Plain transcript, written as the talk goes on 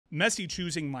Messi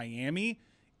choosing Miami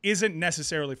isn't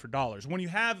necessarily for dollars. When you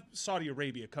have Saudi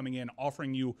Arabia coming in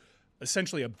offering you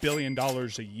essentially $1 billion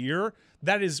a year,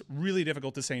 that is really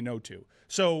difficult to say no to.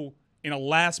 So in a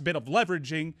last bit of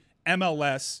leveraging,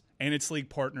 MLS and its league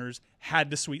partners had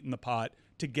to sweeten the pot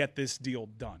to get this deal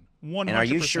done. 100% And are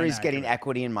you sure he's accurate. getting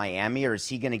equity in Miami, or is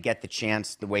he going to get the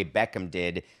chance, the way Beckham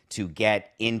did, to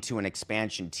get into an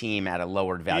expansion team at a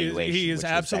lowered valuation? He is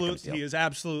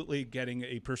absolutely getting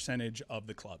a percentage of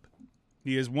the club.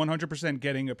 He is 100%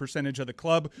 getting a percentage of the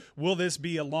club. Will this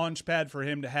be a launch pad for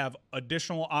him to have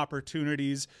additional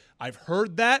opportunities? I've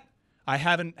heard that. I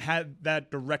haven't had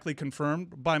that directly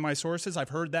confirmed by my sources. I've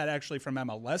heard that actually from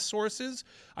MLS sources.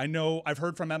 I've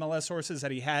heard from MLS sources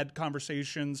that he had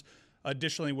conversations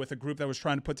additionally with a group that was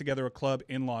trying to put together a club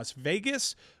in Las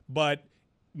Vegas. But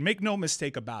make no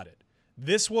mistake about it.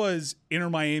 This was Inter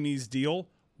Miami's deal,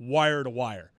 wire to wire.